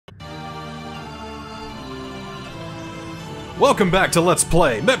Welcome back to Let's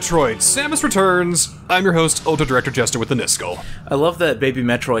Play Metroid Samus Returns. I'm your host, Auto Director Jester with TheNSCL. I love that baby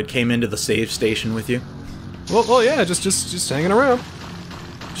Metroid came into the save station with you. Well, yeah, just hanging around.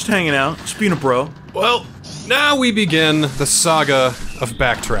 Just hanging out, just being a bro. Well, now we begin the saga of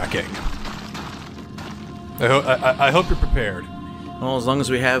backtracking. I hope you're prepared. Well, as long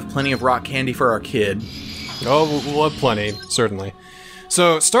as we have plenty of rock candy for our kid. Oh, we'll have plenty, certainly.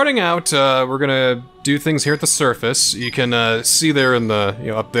 So, starting out, we're gonna do things here at the surface. You can see there in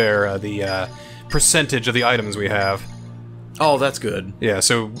the, up there, the percentage of the items we have. Oh, that's good. Yeah,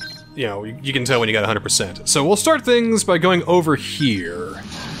 so, you can tell when you got 100%. So we'll start things by going over here.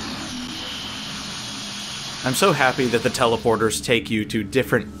 I'm so happy that the teleporters take you to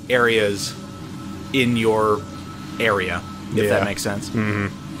different areas in your area, if that makes sense. Mm-hmm.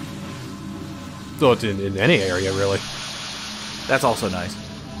 Well, in any area, really. That's also nice.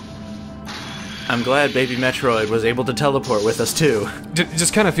 I'm glad Baby Metroid was able to teleport with us, too. It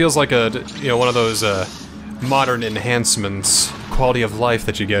just kind of feels like a, one of those, modern enhancements, quality of life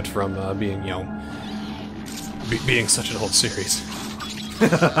that you get from, being, being such an old series.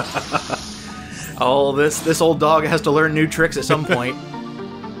 Oh, this old dog has to learn new tricks at some point.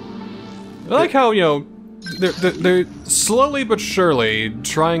 I like how, they're slowly but surely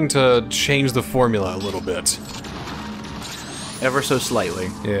trying to change the formula a little bit. Ever so slightly.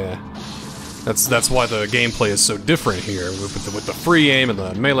 Yeah. That's why the gameplay is so different here, with the free aim and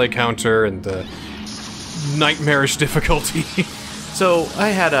the melee counter and the nightmarish difficulty. So, I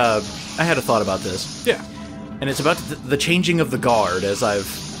had a thought about this. Yeah. And it's about the changing of the guard, as I've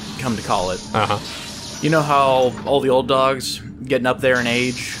come to call it. Uh-huh. You know how all the old dogs getting up there in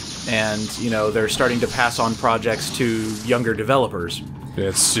age, and, they're starting to pass on projects to younger developers.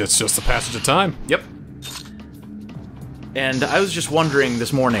 It's just the passage of time. Yep. And I was just wondering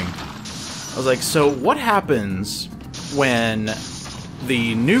this morning, I was like, so what happens when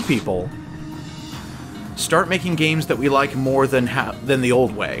the new people start making games that we like more than the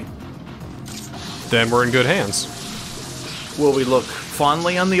old way? Then we're in good hands. Will we look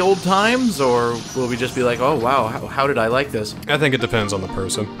fondly on the old times, or will we just be like, oh wow, how did I like this? I think it depends on the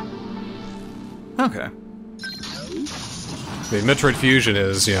person. Okay. I mean, Metroid Fusion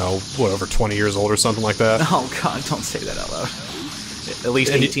is, over 20 years old or something like that. Oh god, don't say that out loud. At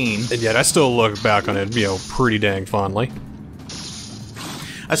least 18. And yet I still look back on it, pretty dang fondly.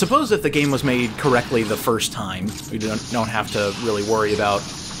 I suppose if the game was made correctly the first time, we don't have to really worry about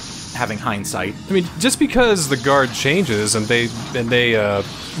having hindsight. I mean, just because the guard changes and they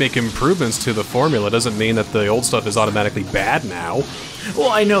make improvements to the formula doesn't mean that the old stuff is automatically bad now. Well,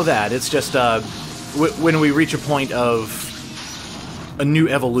 I know that. It's just, when we reach a point of a new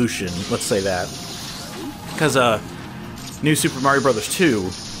evolution, let's say that. Because, New Super Mario Bros. 2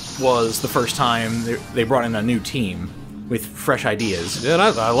 was the first time they brought in a new team with fresh ideas. Yeah, and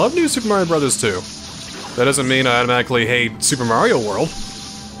I love New Super Mario Bros. 2. That doesn't mean I automatically hate Super Mario World.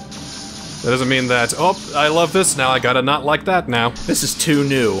 That doesn't mean that, oh, I love this, now I gotta not like that now. This is too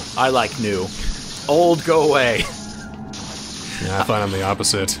new. I like new. Old, go away. Yeah, I find I'm the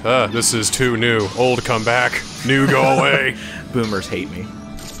opposite. This is too new. Old, come back. New, go away. Boomers hate me.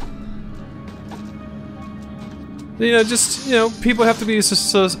 People have to be,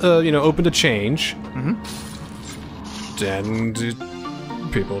 open to change. Mm-hmm. And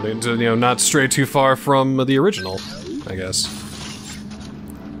people need to, not stray too far from the original, I guess.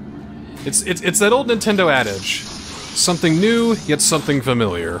 It's that old Nintendo adage. Something new, yet something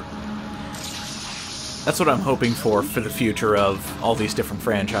familiar. That's what I'm hoping for the future of all these different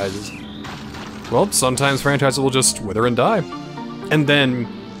franchises. Well, sometimes franchises will just wither and die. And then,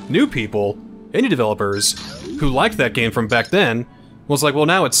 new people, indie developers, who liked that game from back then, was like, well,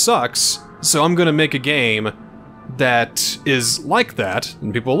 now it sucks, so I'm gonna make a game that is like that,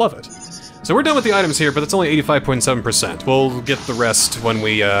 and people will love it. So we're done with the items here, but it's only 85.7%. We'll get the rest when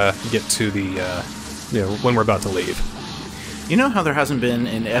we get to the, when we're about to leave. You know how there hasn't been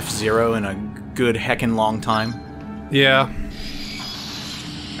an F-Zero in a good heckin' long time? Yeah.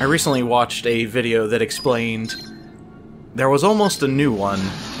 I recently watched a video that explained there was almost a new one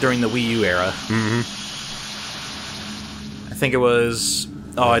during the Wii U era. Mm-hmm. I think it was...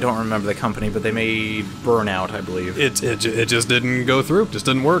 Oh, I don't remember the company, but they made Burnout, I believe. It just didn't go through. Just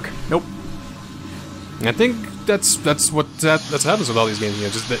didn't work. Nope. I think that's what happens with all these games.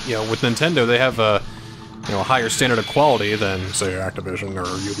 Just that with Nintendo they have a higher standard of quality than say Activision or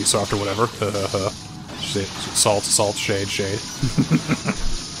Ubisoft or whatever. Salt, shade.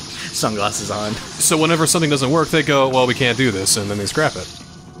 Sunglasses on. So whenever something doesn't work, they go, well, we can't do this, and then they scrap it,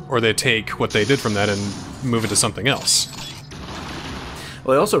 or they take what they did from that and move it to something else.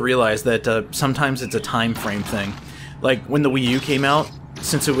 Well, I also realized that sometimes it's a time frame thing. Like, when the Wii U came out,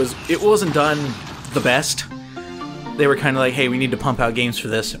 since it wasn't done the best, they were kind of like, hey, we need to pump out games for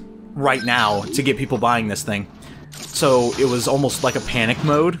this right now to get people buying this thing. So it was almost like a panic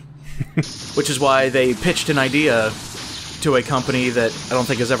mode, which is why they pitched an idea to a company that I don't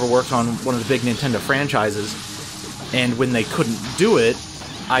think has ever worked on one of the big Nintendo franchises, and when they couldn't do it,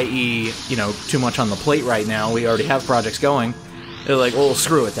 i.e., you know, too much on the plate right now, we already have projects going, they're like, well,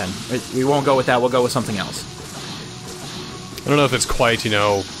 screw it then. We won't go with that, we'll go with something else. I don't know if it's quite, you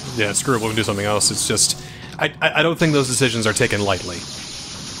know, yeah, screw it, we'll do something else. It's just, I don't think those decisions are taken lightly.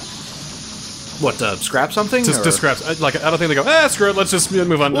 What, scrap something? To scrap, like, I don't think they go, screw it, let's just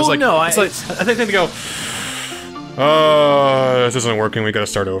move on. Well, it's like, no, I think they go, this isn't working, we gotta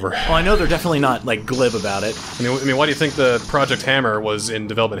start over. Well, I know they're definitely not, like, glib about it. I mean, why do you think the Project Hammer was in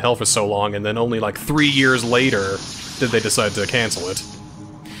development hell for so long, and then only, like, 3 years later did they decide to cancel it?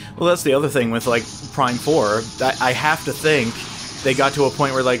 Well, that's the other thing with, like, Prime 4. I have to think they got to a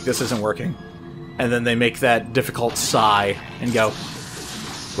point where, like, this isn't working. And then they make that difficult sigh and go,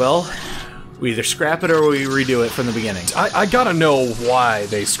 well, we either scrap it or we redo it from the beginning. I gotta know why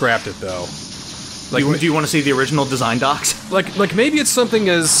they scrapped it, though. Like, do you want to see the original design docs? Like maybe it's something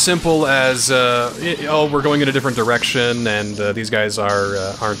as simple as, oh, we're going in a different direction, and these guys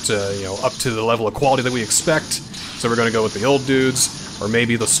aren't you know, up to the level of quality that we expect, so we're going to go with the old dudes. Or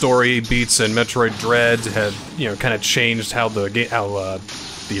maybe the story beats in Metroid Dread had, you know, kind of changed how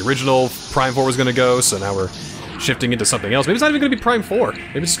the original Prime 4 was going to go, so now we're shifting into something else. Maybe it's not even going to be Prime 4.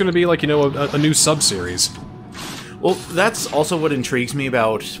 Maybe it's just going to be, like, you know, a new sub-series. Well, that's also what intrigues me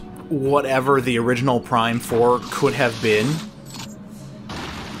about whatever the original Prime 4 could have been.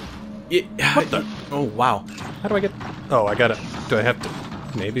 What the? Oh, wow. How do I get... Oh, I gotta... Do I have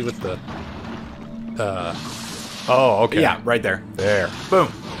to... Maybe with the... Oh, okay. Yeah, right there. There.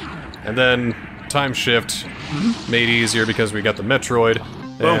 Boom. And then time shift made easier because we got the Metroid.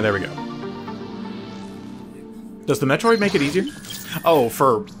 Boom. And there we go. Does the Metroid make it easier? Oh,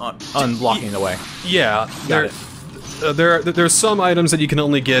 for unblocking the way. Yeah. There's some items that you can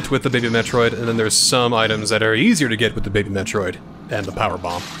only get with the Baby Metroid, and then there's some items that are easier to get with the Baby Metroid and the Power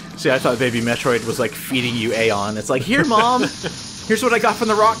Bomb. See, I thought Baby Metroid was like feeding you Aeon. It's like, here, Mom! Here's what I got from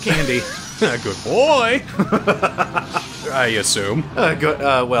the rock candy. Good boy! I assume. Good,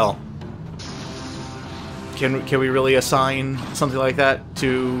 well... Can we really assign something like that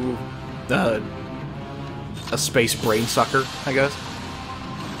to... a space brain sucker, I guess?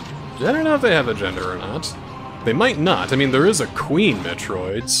 I don't know if they have a gender or not. They might not. I mean, there is a Queen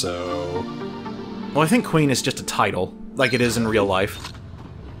Metroid, so... Well, I think Queen is just a title, like it is in real life.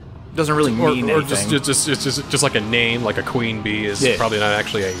 Doesn't really mean or anything. just like a name, like a queen bee is probably not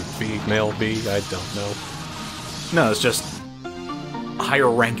actually a female bee. I don't know. No, it's just higher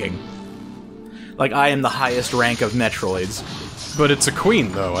ranking. Like, I am the highest rank of Metroids. But it's a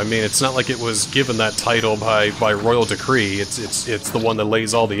queen, though. I mean, it's not like it was given that title by royal decree. It's the one that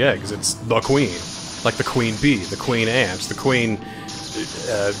lays all the eggs. It's the queen, like the queen bee, the queen ant, the queen.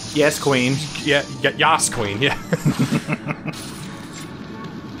 Yes, queen. Yeah, yas, queen. Yeah.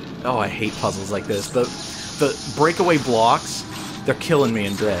 Oh, I hate puzzles like this. The breakaway blocks, they're killing me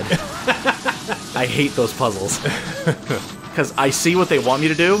in Dread. I hate those puzzles. Because I see what they want me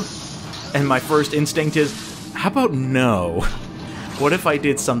to do, and my first instinct is, how about no? What if I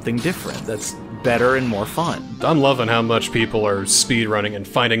did something different that's better and more fun? I'm loving how much people are speedrunning and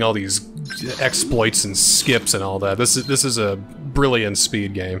finding all these exploits and skips and all that. This is a brilliant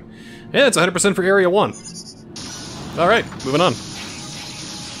speed game. Yeah, it's 100% for Area 1. Alright, moving on.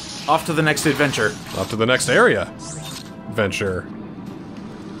 Off to the next adventure. Off to the next area. Adventure.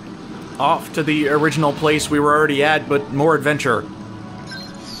 Off to the original place we were already at, but more adventure.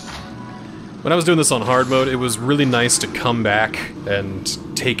 When I was doing this on hard mode, it was really nice to come back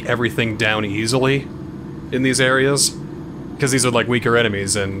and take everything down easily in these areas. Because these are like weaker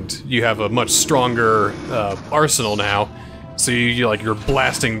enemies, and you have a much stronger arsenal now. So you're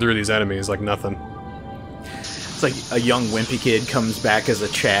blasting through these enemies like nothing. It's like a young wimpy kid comes back as a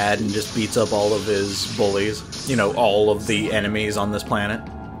Chad and just beats up all of his bullies. You know, all of the enemies on this planet.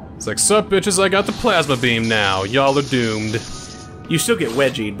 It's like, sup bitches, I got the plasma beam now. Y'all are doomed. You still get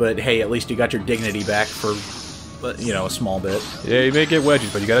wedgied, but hey, at least you got your dignity back for, you know, a small bit. Yeah, you may get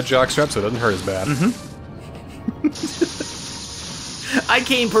wedgied, but you got a jockstrap so it doesn't hurt as bad. I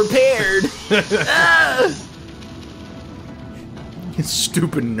came prepared! You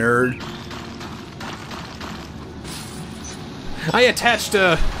stupid nerd. I attached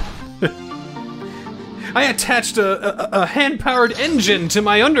a hand-powered engine to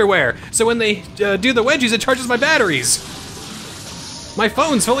my underwear, so when they do the wedgies, it charges my batteries. My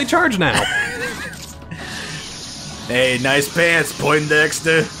phone's fully charged now. Hey, nice pants,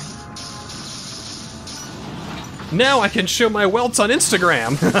 Poindexter. Now I can show my welts on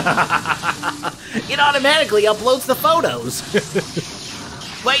Instagram. It automatically uploads the photos.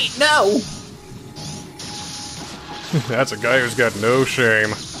 Wait, no. That's a guy who's got no shame.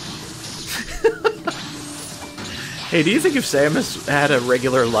 Hey, do you think if Samus had a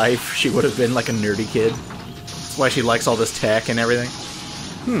regular life, she would have been like a nerdy kid? That's why she likes all this tech and everything?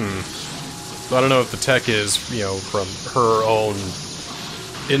 I don't know if the tech is, you know, from her own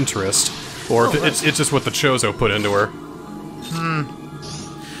interest, or if it's just what the Chozo put into her.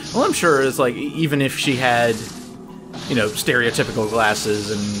 Well, I'm sure it's like, even if she had, you know, stereotypical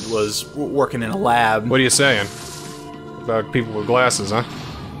glasses and was working in a lab... What are you saying? About people with glasses, huh?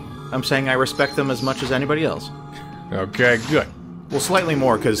 I'm saying I respect them as much as anybody else. Okay, good. Well, slightly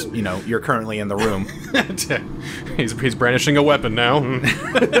more, because, you know, you're currently in the room. he's brandishing a weapon now.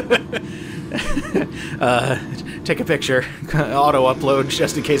 Take a picture. Auto-upload,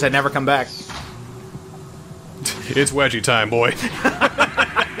 just in case I never come back. It's wedgie time, boy.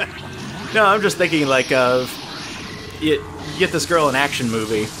 No, I'm just thinking, like, you get this girl an action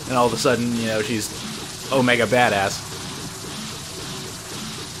movie, and all of a sudden, you know, she's Omega badass.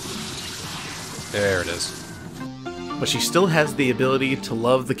 There it is. But she still has the ability to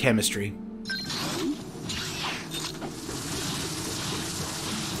love the chemistry.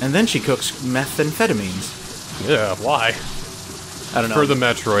 And then she cooks methamphetamines. Yeah, why? I don't know. For the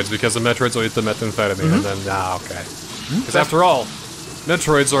Metroids, because the Metroids will eat the methamphetamine, and then, okay. Because after all,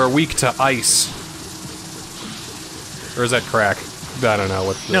 Metroids are weak to ice. Or is that crack? I don't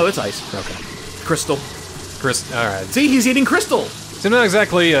know. No, it's ice. Okay. Crystal. Alright. See, he's eating crystal! So not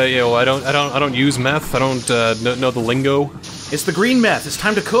exactly, you know, I don't use meth, I don't know the lingo. It's the green meth. It's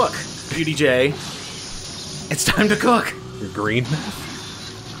time to cook, UDJ. It's time to cook. Green meth?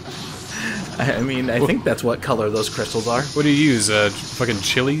 I mean, I think that's what color those crystals are. What do you use, fucking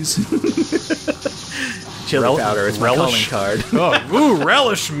chilies? Chili powder, it's my calling card. Oh, ooh,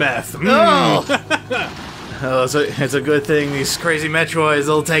 relish meth! Oh, it's a good thing these crazy Metroids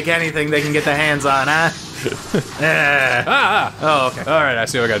will take anything they can get their hands on, huh? Oh, okay. Alright, I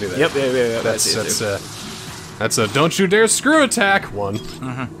see what I gotta do there. Yep. That's a don't you dare screw attack one.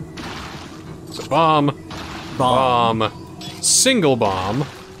 So bomb, single bomb,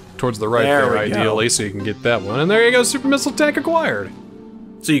 towards the right there ideally, so you can get that one. And there you go, super missile attack acquired.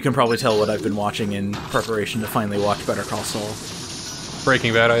 So you can probably tell what I've been watching in preparation to finally watch Better Call Saul.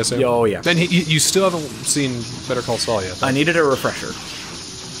 Breaking Bad, I assume? Oh, yeah. Then you still haven't seen Better Call Saul yet, though. I needed a refresher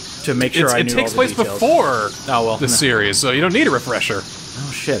to make sure I knew all the It takes place details. before the series, so you don't need a refresher.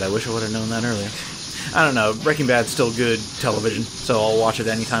 Oh, shit, I wish I would have known that earlier. I don't know, Breaking Bad's still good television, so I'll watch it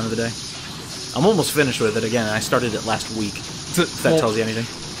any time of the day. I'm almost finished with it again, I started it last week, if that tells you anything.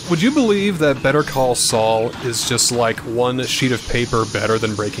 Would you believe that Better Call Saul is just like one sheet of paper better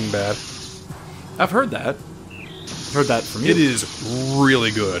than Breaking Bad? I've heard that. I've heard that from you. It is really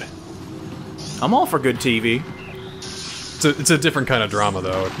good. I'm all for good TV. It's a different kind of drama,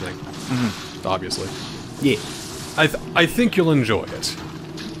 though, I think. Obviously. Yeah. I think you'll enjoy it.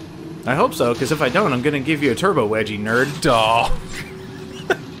 I hope so, because if I don't, I'm gonna give you a turbo wedgie, nerd. Duh.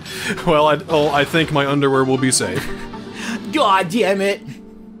 Well, I think my underwear will be safe. God damn it!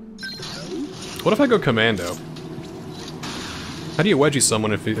 What if I go commando? How do you wedgie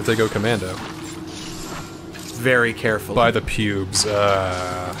someone if they go commando? Very carefully. By the pubes,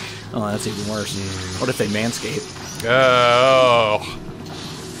 Oh, that's even worse. What if they manscape? Oh.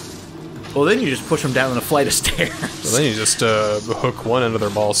 Well, then you just push them down a flight of stairs. So then you just hook one end of their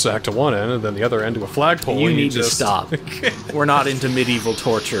ball sack to one end, and then the other end to a flagpole. You and need to stop. We're not into medieval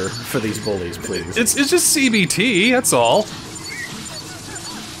torture for these bullies, please. It's just CBT, that's all.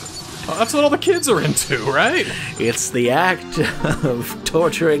 That's what all the kids are into, right? It's the act of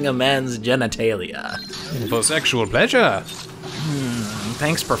torturing a man's genitalia. For sexual pleasure.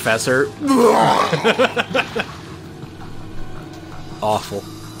 Thanks, Professor. Awful.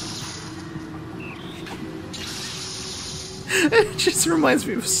 It just reminds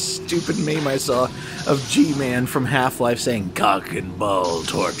me of a stupid meme I saw of G-Man from Half-Life saying, "Cock and ball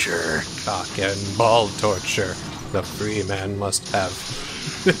torture." Cock and ball torture. The free man must have.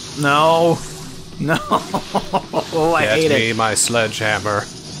 No. No. I hate Get me it. my sledgehammer.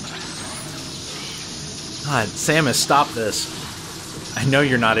 God, Samus, stop this. I know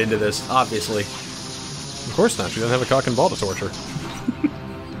you're not into this, obviously. Of course not. She doesn't have a cock and ball to torture.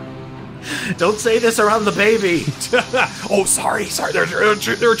 Don't say this around the baby. Oh, sorry.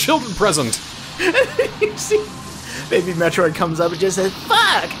 There are children present. You see, Baby Metroid comes up and just says,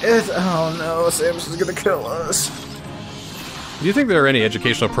 "Fuck!" Oh no, Samus is gonna kill us. Do you think there are any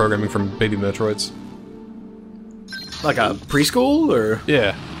educational programming from Baby Metroids? Like a preschool, or?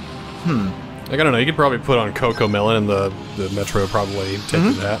 Yeah. Like, I don't know, you could probably put on Coco Melon and the Metro probably take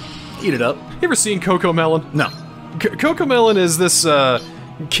to that. Eat it up. You ever seen Coco Melon? No. Coco Melon is this,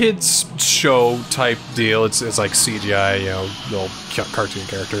 kids show type deal. It's like CGI, you know, little cartoon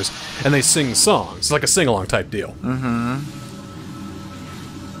characters. And they sing songs. It's like a sing-along type deal.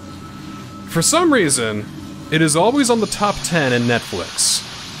 For some reason, it is always on the top 10 in Netflix.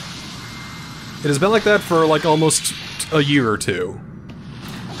 It has been like that for like almost a year or two.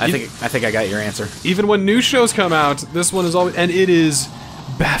 I think I got your answer. Even when new shows come out, this one is always, and it is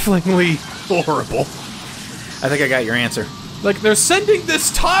bafflingly horrible. I think I got your answer. Like, they're sending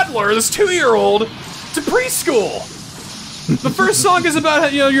this toddler, this 2-year-old, to preschool. The first song is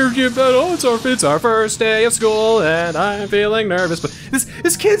about, you know, you're about, oh, it's our first day of school, and I'm feeling nervous. But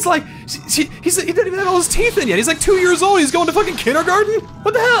this kid's like, he doesn't even have all his teeth in yet. He's like 2 years old. He's going to fucking kindergarten.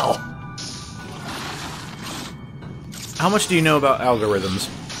 What the hell? How much do you know about algorithms?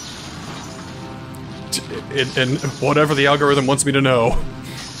 In whatever the algorithm wants me to know.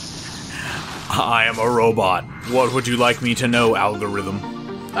 I am a robot. What would you like me to know, algorithm?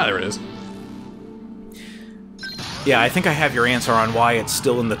 Ah, there it is. Yeah, I think I have your answer on why it's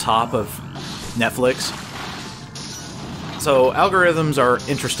still in the top of Netflix. So, algorithms are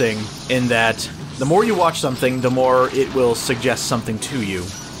interesting in that the more you watch something, the more it will suggest something to you.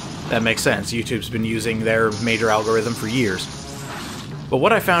 That makes sense. YouTube's been using their major algorithm for years. But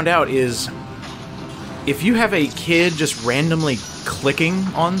what I found out is, if you have a kid just randomly clicking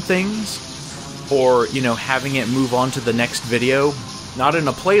on things, or, you know, having it move on to the next video, not in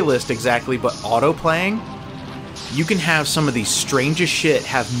a playlist exactly, but auto-playing, you can have some of these strangest shit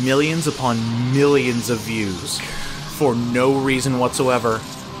have millions upon millions of views for no reason whatsoever,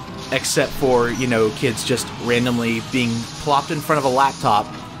 except for, you know, kids just randomly being plopped in front of a laptop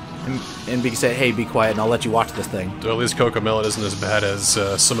and being said, hey, be quiet and I'll let you watch this thing. Well, at least Coco Melon isn't as bad as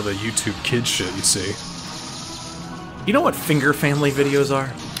some of the YouTube kid shit you see. You know what finger family videos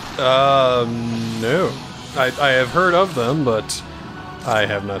are? No. I have heard of them, but I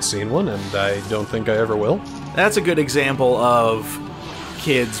have not seen one, and I don't think I ever will. That's a good example of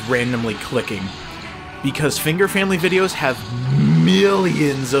kids randomly clicking. Because finger family videos have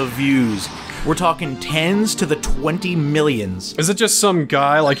millions of views. We're talking tens to the 20 millions. Is it just some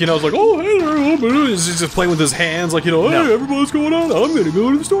guy, like, you know, it's like, oh, hey there, is he just playing with his hands, like, you know, hey, No. everybody, what's going on? I'm gonna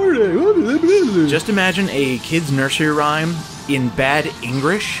go to the store today. Just imagine a kid's nursery rhyme in bad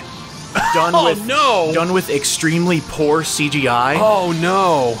English, done Oh, with no! done with extremely poor CGI. Oh,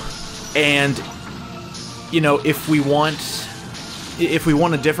 no. And you know, if we want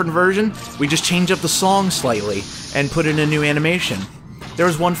a different version, we just change up the song slightly and put in a new animation. There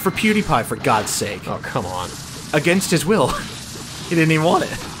was one for PewDiePie, for God's sake. Oh, come on. Against his will. He didn't even want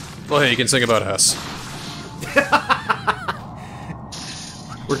it. Well, hey, you can sing about us.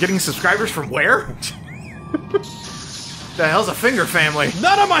 We're getting subscribers from where? The hell's a finger family?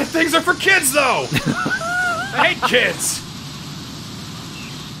 None of my things are for kids, though! I hate kids!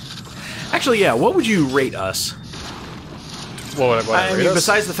 Actually, yeah, what would you rate us? What I mean,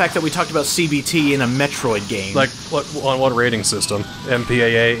 besides the fact that we talked about CBT in a Metroid game. Like, on what rating system?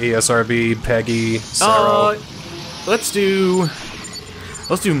 MPAA, ESRB, PEGI, SARO? Let's do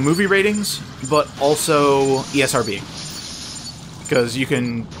movie ratings, but also ESRB. Because you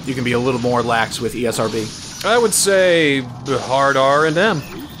can be a little more lax with ESRB. I would say hard R and M.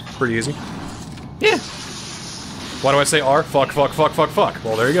 Pretty easy. Yeah. Why do I say R? Fuck, fuck, fuck, fuck, fuck.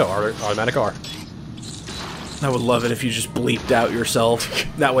 Well, there you go. Automatic R. I would love it if you just bleeped out yourself.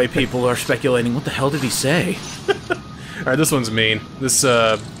 That way people are speculating, what the hell did he say? Alright, this one's mean. This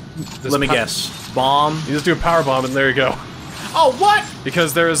Let me guess. Bomb? You just do a power bomb and there you go. Oh, what?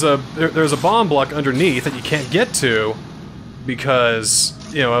 Because there's a bomb block underneath that you can't get to because,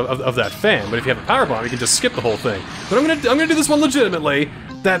 you know, of that fan. But if you have a power bomb, you can just skip the whole thing. But I'm gonna do this one legitimately.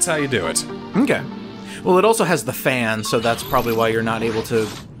 That's how you do it. Okay. Well, it also has the fan, so that's probably why you're not able to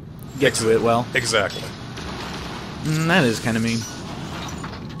get to it well. Exactly. That is kind of mean.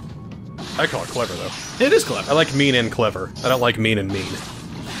 I call it clever, though. It is clever. I like mean and clever. I don't like mean and mean.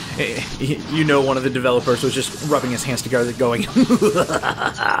 You know, one of the developers was just rubbing his hands together going,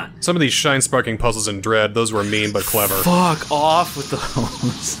 Some of these shine sparking puzzles in Dread, those were mean but clever. fuck off with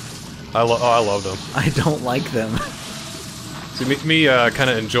those. I love them. I don't like them. See, me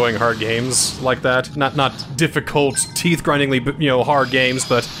kind of enjoying hard games like that. Not difficult, teeth-grindingly, you know, hard games,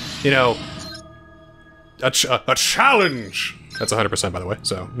 but, you know, a challenge! That's 100%, by the way,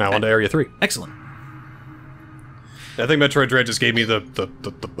 so now on to Area 3. Excellent. I think Metroid Dread just gave me the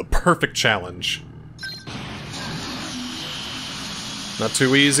perfect challenge. Not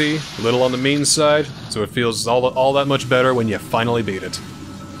too easy, a little on the mean side, so it feels all that much better when you finally beat it.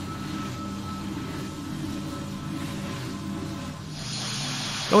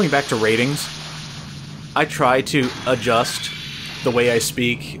 Going back to ratings, I try to adjust the way I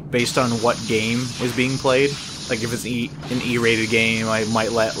speak based on what game is being played. Like, if it's an E-rated game, I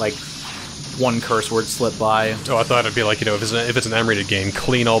might let, like, one curse word slip by. Oh, I thought it'd be like, you know, if it's an M-rated game,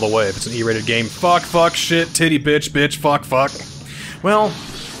 clean all the way. If it's an E-rated game, fuck, shit, titty, bitch, fuck. Well,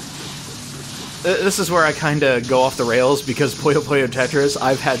 this is where I kinda go off the rails, because Puyo Puyo Tetris,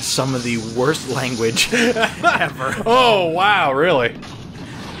 I've had some of the worst language ever. Oh, wow, really?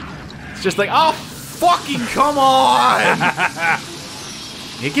 It's just like, oh, fucking come on!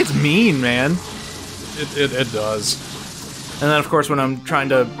 It gets mean, man. It does. And then, of course, when I'm trying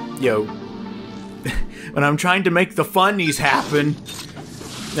to, when I'm trying to make the funnies happen,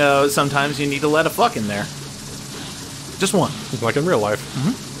 sometimes you need to let a fuck in there. Just one. Like in real life.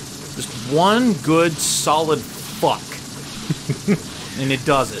 Mm-hmm. Just one good, solid fuck. And it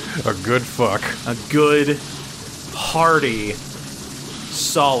does it. A good fuck. A good, hearty,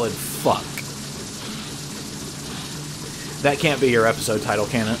 solid fuck. That can't be your episode title,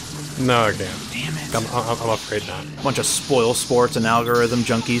 can it? No, it can't. Damn it. I'm afraid not. Bunch of spoil sports and algorithm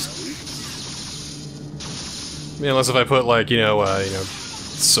junkies. I mean, unless if I put, like,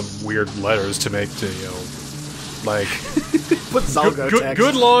 some weird letters to make to, like... Put Zalgo text.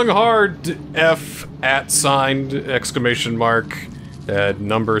 Good long hard F @ exclamation mark,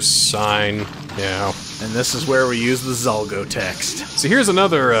 number sign, And this is where we use the Zalgo text. So here's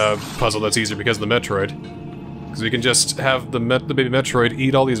another puzzle that's easier because of the Metroid. Because we can just have the baby Metroid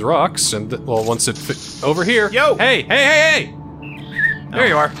eat all these rocks, and well, once it over here. Yo! Hey! There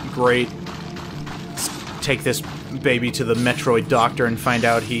you are. Great. Let's take this baby to the Metroid doctor and find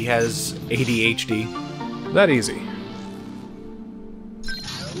out he has ADHD. That easy.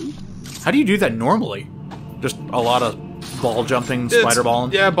 How do you do that normally? Just a lot of ball jumping, spider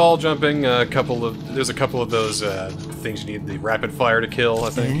balling? Yeah, ball jumping. There's a couple of those things you need the rapid fire to kill. I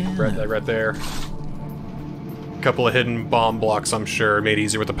think right there. A couple of hidden bomb blocks, I'm sure, made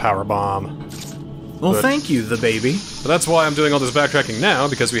easier with the power bomb. Well, thank you, the baby. But that's why I'm doing all this backtracking now,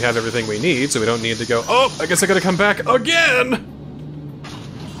 because we have everything we need, so we don't need to go, oh, I guess I gotta come back again!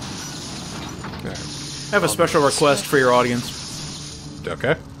 Right. I have a special request for your audience.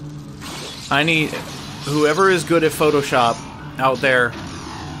 Okay. I need whoever is good at Photoshop out there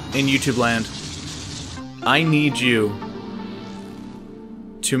in YouTube land, I need you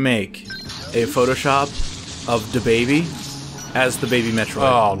to make a Photoshop of DaBaby as the baby Metroid.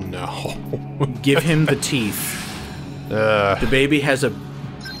 Oh no. Give him the teeth. DaBaby has a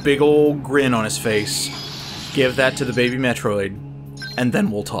big old grin on his face. Give that to the baby Metroid, and then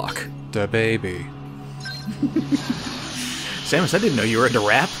we'll talk. DaBaby. Samus, I didn't know you were into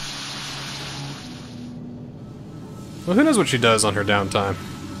rap. Well, who knows what she does on her downtime?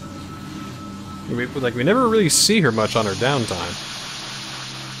 We never really see her much on her downtime.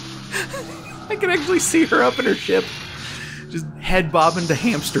 I can actually see her up in her ship, just head bobbing to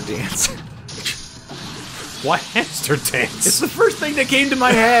hamster dance. Why hamster dance? It's the first thing that came to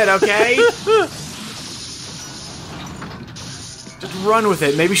my head, okay? Just run with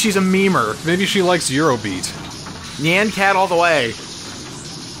it. Maybe she's a memer. Maybe she likes Eurobeat. Nyan Cat all the way.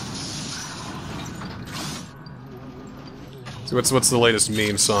 So what's the latest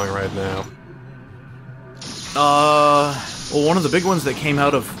meme song right now? Well, one of the big ones that came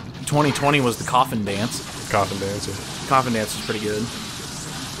out of 2020 was the Coffin Dance. Coffin Dance, yeah. Coffin Dance is pretty good.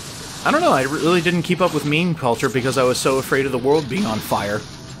 I don't know, I really didn't keep up with meme culture because I was so afraid of the world being on fire.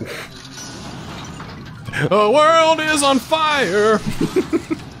 The world is on fire!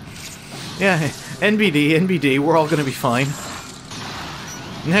 Yeah, NBD, we're all gonna be fine.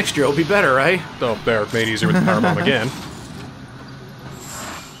 Next year will be better, right? Oh, there, made easier with the powerbomb again.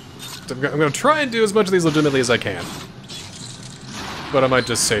 I'm gonna try and do as much of these legitimately as I can. But I might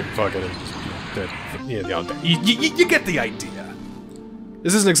just say fuck it and you get the idea.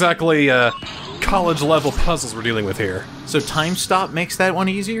 This isn't exactly college-level puzzles we're dealing with here. So time stop makes that one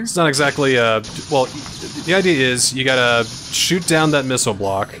easier? It's not exactly, well, the idea is you gotta shoot down that missile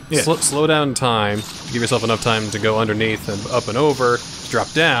block, yeah. Slow down time, give yourself enough time to go underneath and up and over,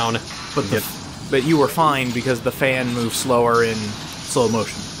 drop down, but you were fine because the fan moved slower in slow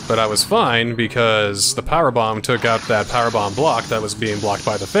motion. But I was fine because the powerbomb took out that powerbomb block that was being blocked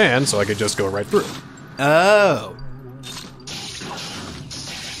by the fan, so I could just go right through. Oh.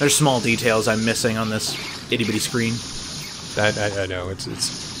 There's small details I'm missing on this itty-bitty screen. I know,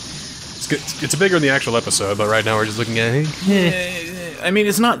 it's bigger in the actual episode, but right now we're just looking at it. I mean,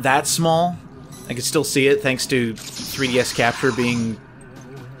 it's not that small. I can still see it thanks to 3DS capture being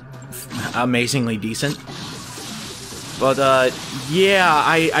amazingly decent. But, yeah,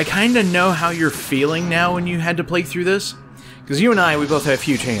 I kind of know how you're feeling now when you had to play through this. Because you and I, we both have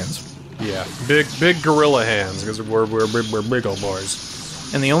huge hands. Yeah, big gorilla hands, because we're big old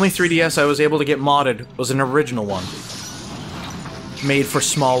boys. And the only 3DS I was able to get modded was an original one. Made for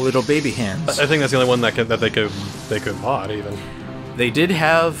small little baby hands. I think that's the only one that they could mod, even. They did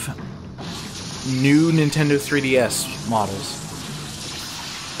have new Nintendo 3DS models.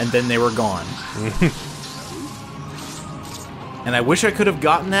 And then they were gone. And I wish I could have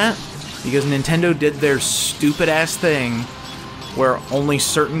gotten that, because Nintendo did their stupid-ass thing where only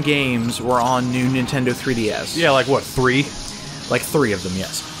certain games were on new Nintendo 3DS. Yeah, like what, 3? Like 3 of them,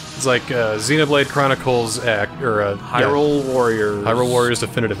 yes. It's like Xenoblade Chronicles Hyrule Warriors. Hyrule Warriors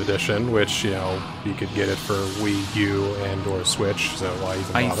Definitive Edition, which, you know, you could get it for Wii U and or Switch, so why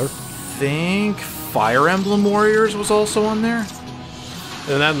even bother? I think Fire Emblem Warriors was also on there.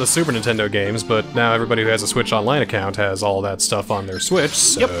 And that in the Super Nintendo games, but now everybody who has a Switch Online account has all that stuff on their Switch,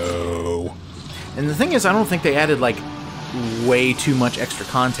 so... Yep. And the thing is, I don't think they added, like, way too much extra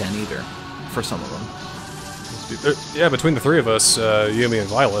content, either, for some of them. Yeah, between the 3 of us, you, me, and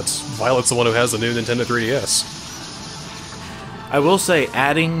Violet's the one who has the new Nintendo 3DS. I will say,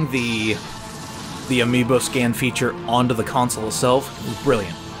 adding the amiibo scan feature onto the console itself was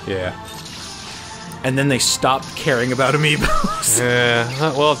brilliant. Yeah. And then they stopped caring about amiibos. Yeah,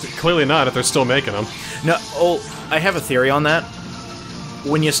 well, clearly not if they're still making them. No, I have a theory on that.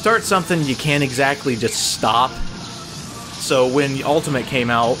 When you start something, you can't exactly just stop. So when Ultimate came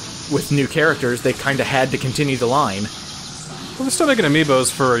out with new characters, they kind of had to continue the line. Well, they're still making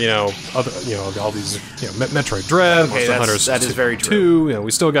amiibos for, you know, all these, you know, Metroid Dread, Monster Hunters that is very 2. true. You know,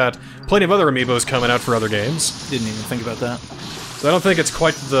 we still got plenty of other amiibos coming out for other games. Didn't even think about that. So I don't think it's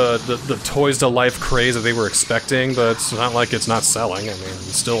quite the Toys to Life craze that they were expecting, but it's not like it's not selling. I mean,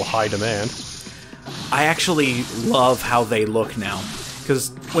 it's still high demand. I actually love how they look now.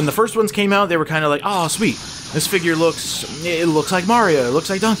 Because when the first ones came out, they were kind of like, oh, sweet. This figure looks like Mario, it looks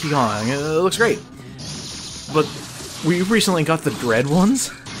like Donkey Kong, it looks great. But we recently got the Dread ones.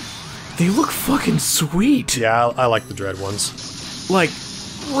 They look fucking sweet. Yeah, I like the Dread ones. Like,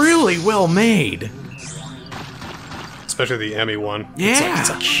 really well made. Especially the Emmy one. Yeah. It's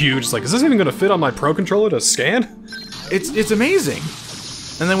like huge. It's like, is this even going to fit on my Pro Controller to scan? It's amazing.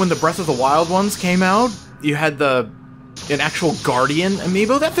 And then when the Breath of the Wild ones came out, you had an actual Guardian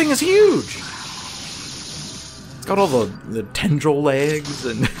amiibo. That thing is huge. It's got all the tendril legs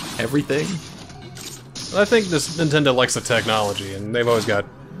and everything. I think this Nintendo likes the technology, and they've always got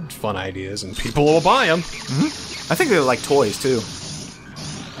fun ideas, and people will buy them. Mm-hmm. I think they like toys, too.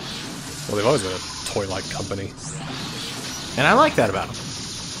 Well, they've always been a toy-like company. And I like that about them.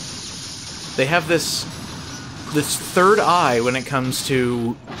 They have this third eye when it comes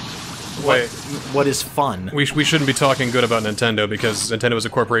to what is fun. We shouldn't be talking good about Nintendo, because Nintendo is a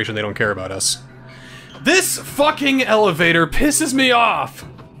corporation, they don't care about us. This fucking elevator pisses me off!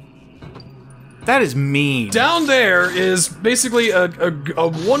 That is mean. Down there is basically a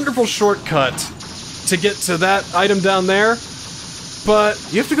wonderful shortcut to get to that item down there, but...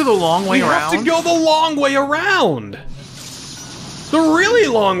 You have to go the long way around? You have to go the long way around! The really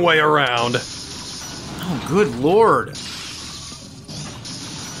long way around! Oh, good lord.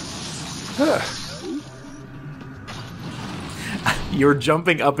 You're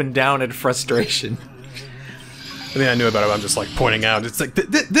jumping up and down in frustration. I mean, I knew about it, but I'm just, like, pointing out. It's like,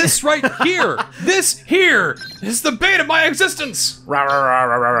 this right here! This here is the bane of my existence!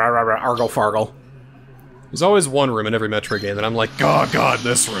 Argle fargle. There's always one room in every Metroid game that I'm like, oh god,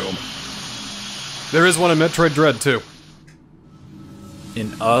 this room. There is one in Metroid Dread, too.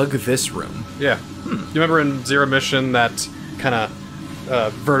 In this room? Yeah. You remember in Zero Mission, that kind of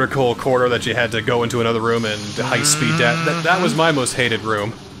vertical corridor that you had to go into another room and high-speed that was my most hated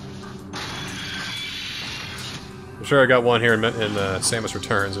room. I'm sure I got one here in Samus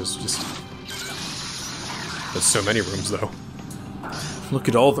Returns. There's so many rooms, though. Look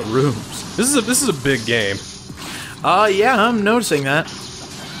at all the rooms. This is a big game. Yeah, I'm noticing that.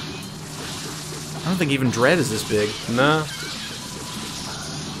 I don't think even Dread is this big. Nah.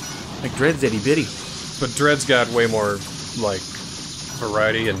 Like, Dread's itty-bitty. But Dread's got way more, like,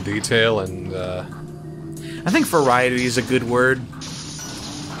 variety and detail and, I think variety is a good word.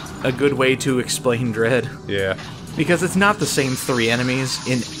 A good way to explain Dread. Yeah. Because it's not the same 3 enemies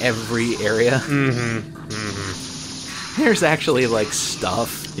in every area. There's actually, like,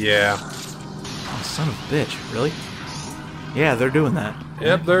 stuff. Yeah. Oh, son of a bitch, really? Yeah, they're doing that.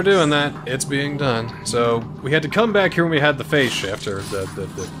 Yep, they're doing that. It's being done. So, we had to come back here when we had the phase shift, or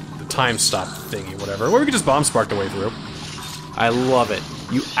the time stop thingy, whatever. Or we could just bomb spark the way through. I love it.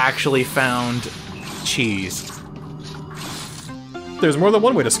 You actually found cheese. There's more than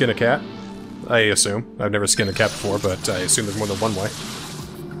one way to skin a cat. I assume. I've never skinned a cat before, but I assume there's more than one way.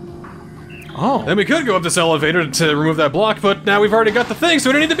 Oh. And we could go up this elevator to remove that block, but now we've already got the thing, so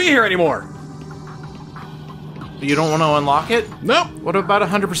we don't need to be here anymore! You don't want to unlock it? Nope! What about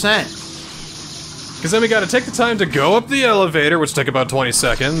 100%? Because then we gotta take the time to go up the elevator, which take about 20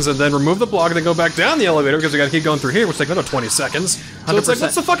 seconds, and then remove the block and then go back down the elevator, because we gotta keep going through here, which take another 20 seconds. So it's like,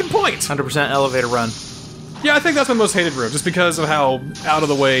 what's the fucking point? 100% elevator run. Yeah, I think that's my most hated room, just because of how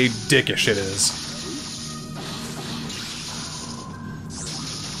out-of-the-way dickish it is.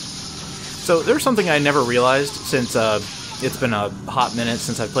 So, there's something I never realized since it's been a hot minute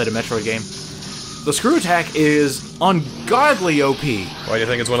since I've played a Metroid game. The screw attack is ungodly OP. Why do you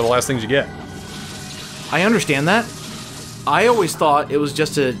think it's one of the last things you get? I understand that. I always thought it was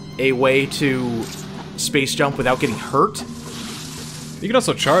just a way to space jump without getting hurt. You can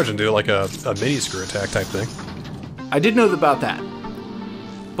also charge and do like a mini screw attack type thing. I did know about that.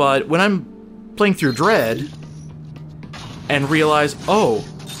 But when I'm playing through Dread and realize, oh,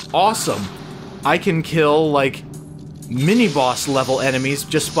 awesome, I can kill like mini-boss level enemies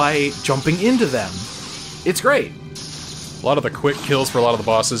just by jumping into them. It's great. A lot of the quick kills for a lot of the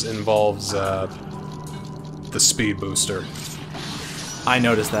bosses involves the speed booster. I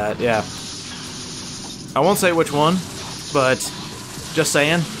noticed that, yeah. I won't say which one, but just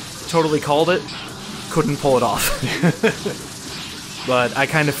saying, totally called it, couldn't pull it off. But I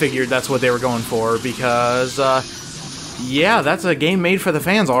kind of figured that's what they were going for, because, yeah, that's a game made for the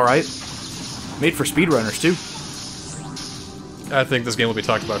fans, alright. Made for speedrunners, too. I think this game will be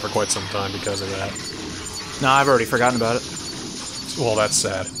talked about for quite some time because of that. Nah, I've already forgotten about it. Well, that's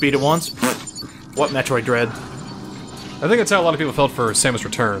sad. Beat it once? What Metroid Dread? I think that's how a lot of people felt for Samus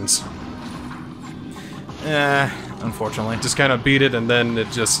Returns. Unfortunately. Just kind of beat it, and then it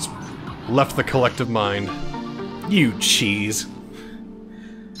just left the collective mind. You cheese.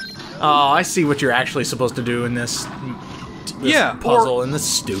 Oh, I see what you're actually supposed to do in this puzzle, and this is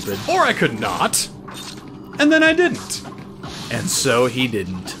stupid. Or I could not. And then I didn't. And so he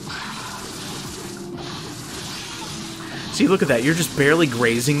didn't. See, look at that. You're just barely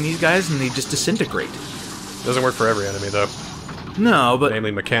grazing these guys, and they just disintegrate. Doesn't work for every enemy, though. No, but...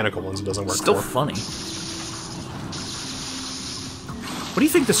 Namely mechanical ones it doesn't work still for. Funny. What do you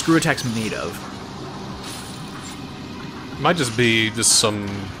think the screw attack's made of? Might just be just some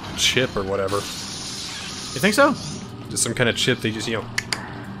chip or whatever. You think so? Just some kind of chip they just, you know,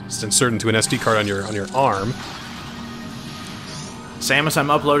 just insert into an SD card on your arm. Samus, I'm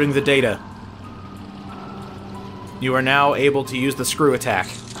uploading the data. You are now able to use the screw attack.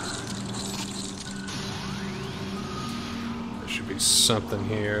 There should be something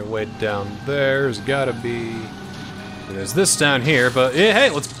here, way down there. There's gotta be. There's this down here, but yeah, hey,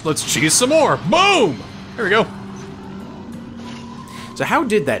 let's cheese some more. Boom! Here we go. So how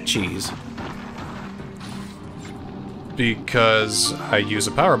did that cheese? Because I use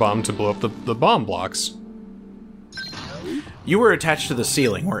a power bomb to blow up the bomb blocks. You were attached to the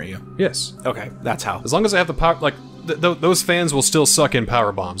ceiling, weren't you? Yes. Okay, that's how. As long as I have the power, like, those fans will still suck in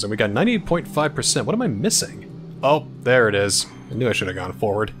power bombs, and we got 98.5%. What am I missing? Oh, there it is. I knew I should have gone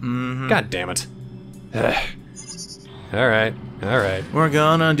forward. Mm-hmm. God damn it. Alright, alright. We're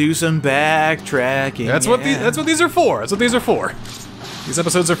gonna do some backtracking. That's what these are for. That's what these are for. These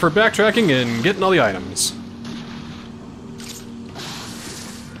episodes are for backtracking and getting all the items.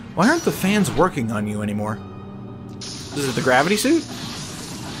 Why aren't the fans working on you anymore? Is it the gravity suit?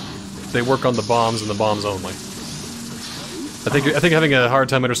 They work on the bombs and the bombs only. I think you're having a hard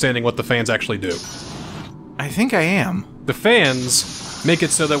time understanding what the fans actually do. I think I am. The fans make it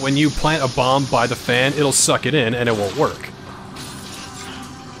so that when you plant a bomb by the fan, it'll suck it in and it won't work.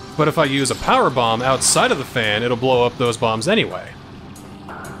 But if I use a power bomb outside of the fan, it'll blow up those bombs anyway.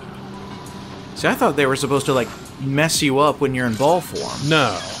 See, I thought they were supposed to, like, mess you up when you're in ball form.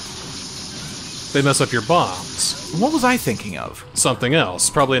 No. They mess up your bombs. What was I thinking of? Something else.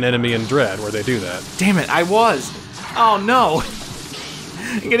 Probably an enemy in Dread where they do that. Damn it, I was! Oh no!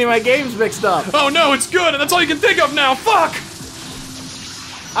 I'm getting my games mixed up! Oh no, it's good, and that's all you can think of now! Fuck!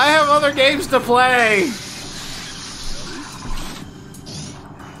 I have other games to play!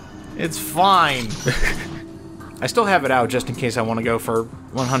 It's fine. I still have it out just in case I want to go for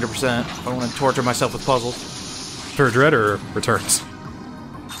 100%. I want to torture myself with puzzles. For Dread or Returns?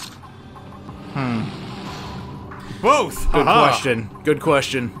 Both! Good question. Good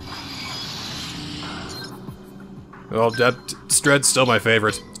question. Well, Dread's still my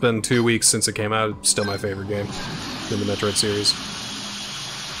favorite. It's been 2 weeks since it came out. It's still my favorite game in the Metroid series.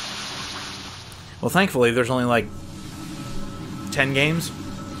 Well, thankfully, there's only like 10 games.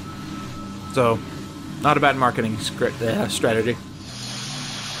 So, not a bad marketing strategy.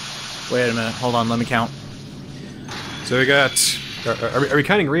 Wait a minute. Hold on. Let me count. So we got... Are we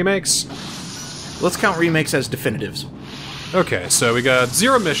counting remakes? Let's count remakes as definitives. Okay, so we got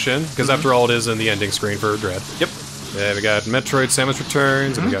Zero Mission, because after all it is in the ending screen for Dread. Yep. Yeah, we got Metroid Samus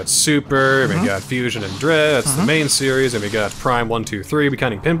Returns, and we got Super, and we got Fusion and Dread, that's the main series, and we got Prime 1, 2, 3. We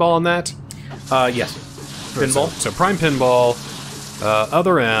counting Pinball on that? Yes. Pinball. So Prime Pinball,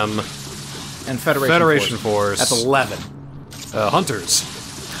 Other M, And Federation Force. That's That's 11. Hunters.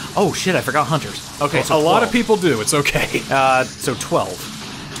 Oh shit, I forgot Hunters. Okay, Well, so a lot of 12. people do, it's okay. So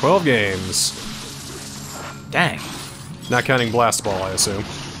 12. 12 games. Dang. Not counting Blast Ball, I assume.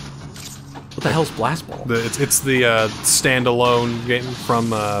 What the hell's Blast Ball? It's the standalone game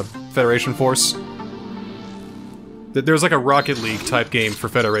from Federation Force. There's like a Rocket League type game for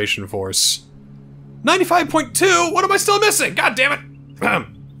Federation Force. 95.2? What am I still missing? God damn it!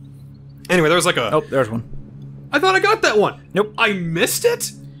 Anyway, there was like a... Oh, there's one. I thought I got that one! Nope. I missed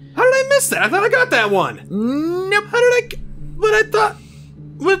it? How did I miss that? I thought I got that one! Nope. How did I... But I thought...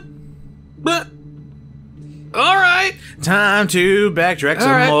 But... Alright! Time to backtrack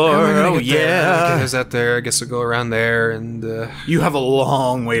some more. Oh, yeah. Okay, there's that there. I guess I'll go around there and... You have a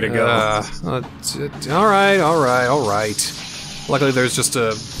long way to go. Alright. Luckily there's just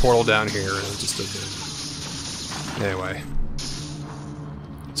a portal down here and just a... Anyway.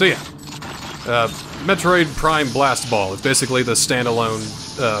 So yeah. Metroid Prime Blast Ball. It's basically the standalone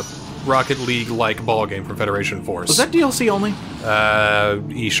Rocket League-like ball game from Federation Force. Was that DLC only?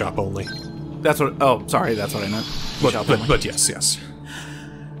 eShop only. That's what... Oh, sorry, that's what I meant. But yes.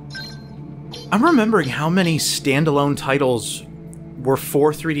 I'm remembering how many standalone titles were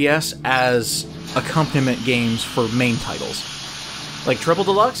for 3DS as accompaniment games for main titles. Like, Triple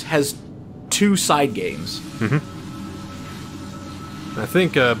Deluxe has 2 side games. I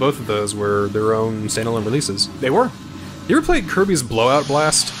think both of those were their own standalone releases. They were. You ever played Kirby's Blowout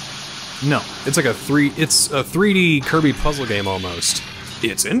Blast? No. It's like a 3D Kirby puzzle game almost.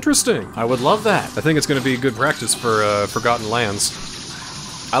 It's interesting. I would love that. I think it's going to be good practice for Forgotten Lands.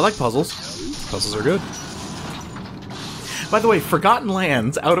 I like puzzles. Puzzles are good. By the way, Forgotten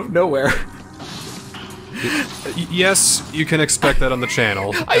Lands, out of nowhere. Yes, you can expect that on the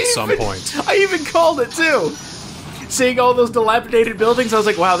channel at some point. I even called it, too. Seeing all those dilapidated buildings, I was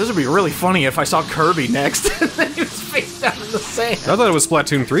like, wow, this would be really funny if I saw Kirby next. And then he was face down in the sand. I thought it was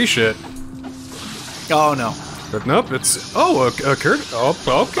Splatoon 3 shit. Oh, no. But nope, it's... Oh, a Kirby... Oh,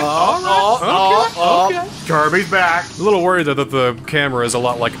 okay. Okay. Kirby's back. A little worried that the camera is a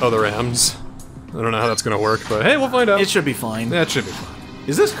lot like other M's. I don't know how that's gonna work, but hey, we'll find out. It should be fine. That should be fine.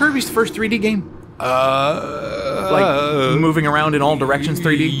 Is this Kirby's first 3D game? Like, moving around in all directions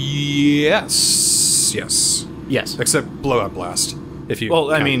 3D? Yes. Yes. Except Blowout Blast. If you...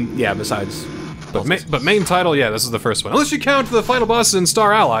 Well, I count. mean, yeah, besides... But main title, yeah, this is the first one. Unless you count the final boss in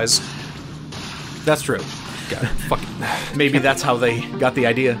Star Allies. That's true. God, fucking... Maybe that's how they got the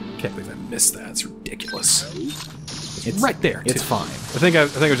idea. Can't believe I missed that. It's ridiculous. It's right there, It's too. fine. I think I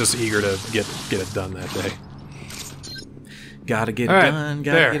was just eager to get it done that day. Gotta get All it right, done,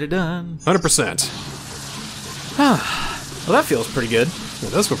 there. gotta get it done. 100%. Well, that feels pretty good. Yeah,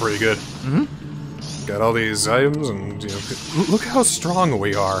 that's pretty good. Got all these items, and, you know, look how strong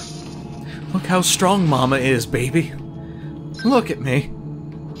we are. Look how strong Mama is, baby. Look at me.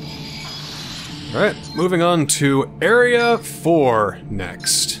 Alright, moving on to Area 4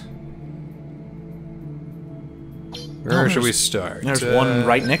 next. Where should we start? There's one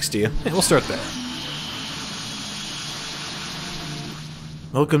right next to you. Yeah, we'll start there.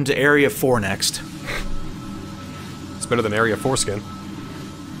 Welcome to Area 4 next. It's better than Area Foreskin.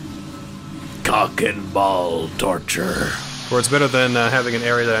 Cock and ball torture. Or it's better than having an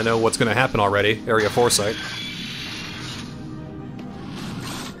area that I know what's going to happen already, Area Foresight.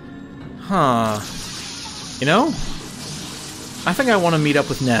 Huh. You know, I think I want to meet up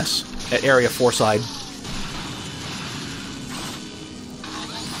with Ness at Area 4 side.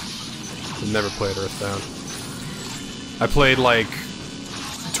 I've never played Earthbound. I played like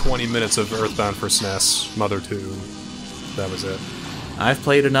 20 minutes of Earthbound for SNES, Mother 2. That was it. I've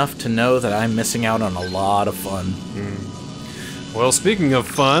played enough to know that I'm missing out on a lot of fun. Well, speaking of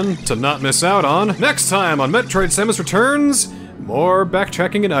fun to not miss out on, next time on Metroid Samus Returns, more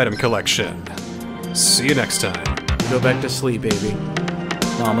backtracking and item collection. See you next time. Go back to sleep, baby.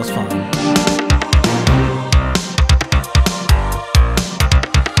 Mama's fine.